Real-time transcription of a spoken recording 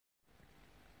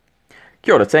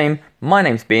Kia ora team, my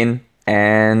name's Ben,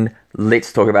 and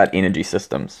let's talk about energy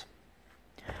systems.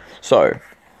 So,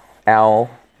 our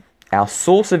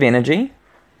source of energy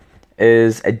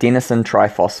is adenosine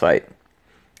triphosphate,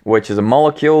 which is a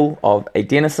molecule of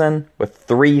adenosine with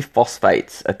 3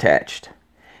 phosphates attached.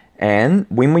 And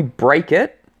when we break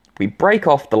it, we break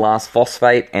off the last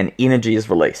phosphate and energy is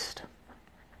released.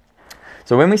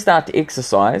 So when we start to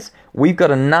exercise, we've got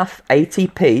enough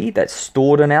ATP that's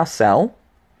stored in our cell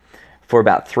for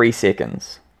about 3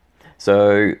 seconds.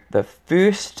 So the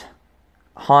first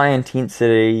high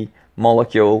intensity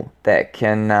molecule that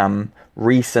can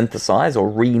resynthesize or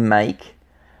remake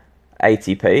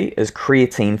ATP is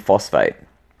creatine phosphate.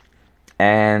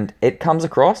 And it comes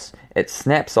across, it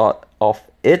snaps off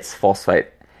its phosphate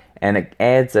and it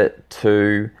adds it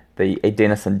to the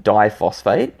adenosine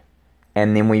diphosphate,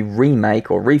 and then we remake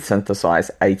or resynthesize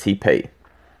ATP.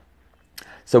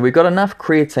 So we've got enough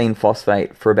creatine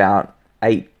phosphate for about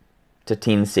 8 to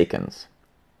 10 seconds.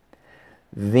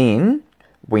 Then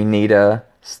we need to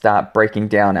start breaking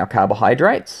down our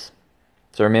carbohydrates.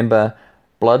 So remember,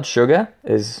 blood sugar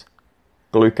is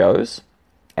glucose,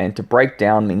 and to break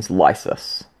down means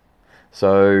lysis.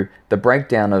 So the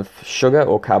breakdown of sugar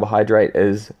or carbohydrate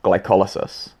is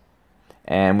glycolysis.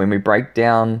 And when we break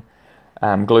down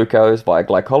glucose via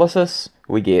glycolysis,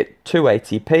 we get 2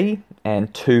 ATP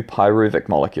and 2 pyruvic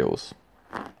molecules.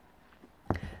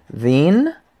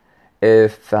 Then,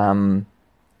 if we're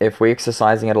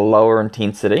exercising at a lower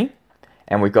intensity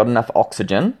and we've got enough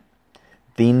oxygen,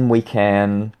 then we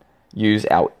can use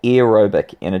our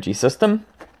aerobic energy system,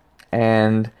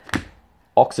 and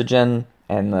oxygen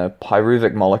and the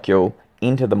pyruvic molecule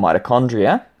enter the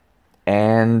mitochondria,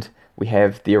 and we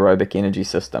have the aerobic energy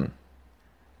system.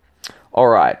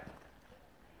 Alright,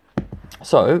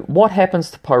 so what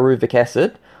happens to pyruvic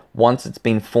acid once it's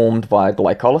been formed via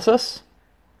glycolysis?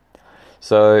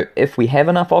 So if we have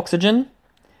enough oxygen,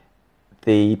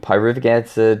 the pyruvic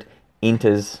acid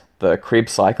enters the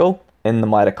Krebs cycle in the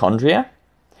mitochondria.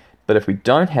 But if we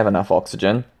don't have enough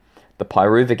oxygen, the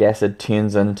pyruvic acid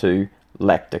turns into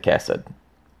lactic acid.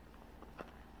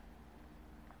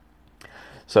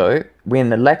 So when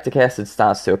the lactic acid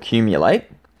starts to accumulate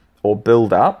or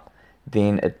build up,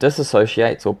 then it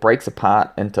dissociates or breaks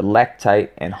apart into lactate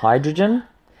and hydrogen.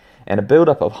 And a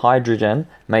buildup of hydrogen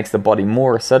makes the body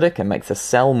more acidic and makes a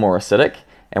cell more acidic,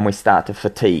 and we start to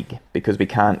fatigue because we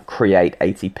can't create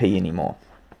ATP anymore.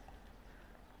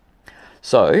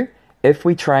 So if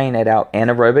we train at our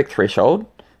anaerobic threshold,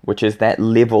 which is that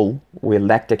level where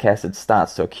lactic acid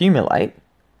starts to accumulate,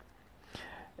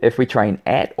 if we train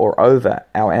at or over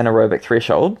our anaerobic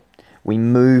threshold, we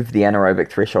move the anaerobic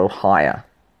threshold higher.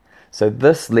 So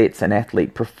this lets an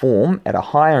athlete perform at a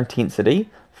higher intensity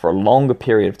for a longer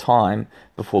period of time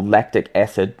before lactic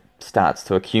acid starts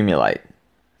to accumulate.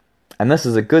 And this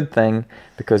is a good thing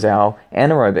because our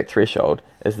anaerobic threshold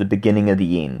is the beginning of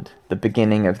the end, the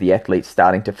beginning of the athlete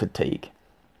starting to fatigue.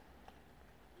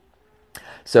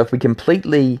 So if we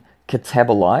completely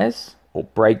catabolize or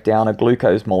break down a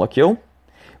glucose molecule,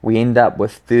 we end up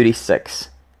with 36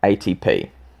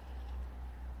 ATP.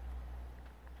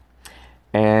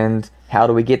 And how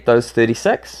do we get those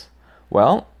 36?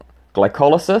 Well,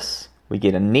 glycolysis, we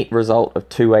get a net result of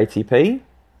 2 ATP.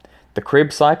 The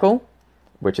Krebs cycle,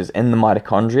 which is in the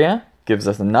mitochondria, gives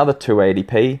us another 2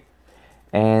 ATP.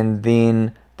 And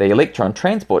then the electron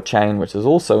transport chain, which is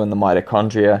also in the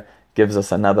mitochondria, gives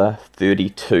us another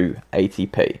 32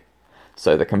 ATP.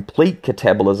 So the complete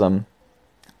catabolism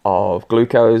of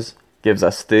glucose gives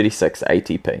us 36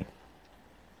 ATP.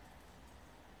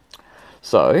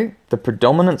 So the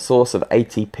predominant source of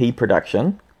ATP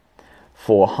production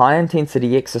for high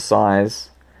intensity exercise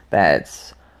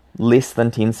that's less than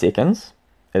 10 seconds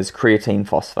is creatine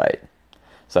phosphate.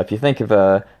 So if you think of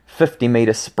a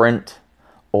 50-meter sprint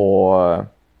or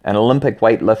an Olympic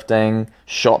weightlifting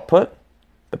shot put,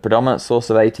 the predominant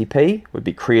source of ATP would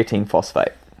be creatine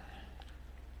phosphate.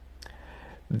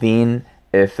 Then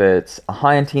if it's a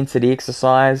high intensity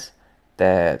exercise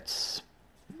that's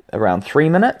around 3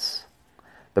 minutes,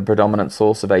 the predominant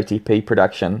source of ATP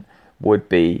production would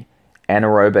be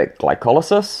anaerobic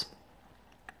glycolysis.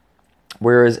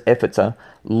 Whereas if it's a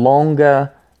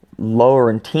longer, lower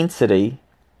intensity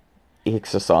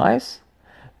exercise,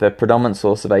 the predominant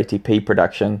source of ATP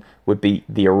production would be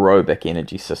the aerobic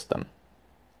energy system.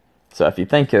 So if you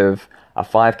think of a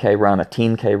 5k run, a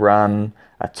 10k run,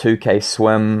 a 2k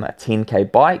swim, a 10k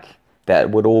bike, that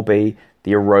would all be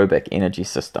the aerobic energy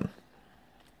system.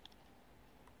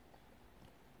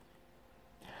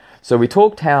 So we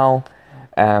talked how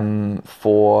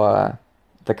for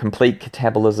the complete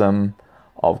catabolism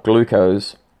of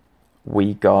glucose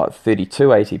we got 32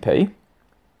 ATP.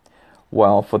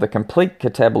 Well, for the complete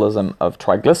catabolism of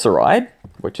triglyceride,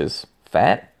 which is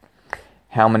fat,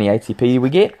 how many ATP do we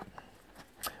get?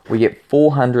 We get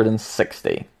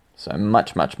 460, so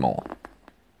much, much more.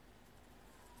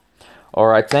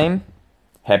 Alright team,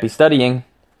 happy studying!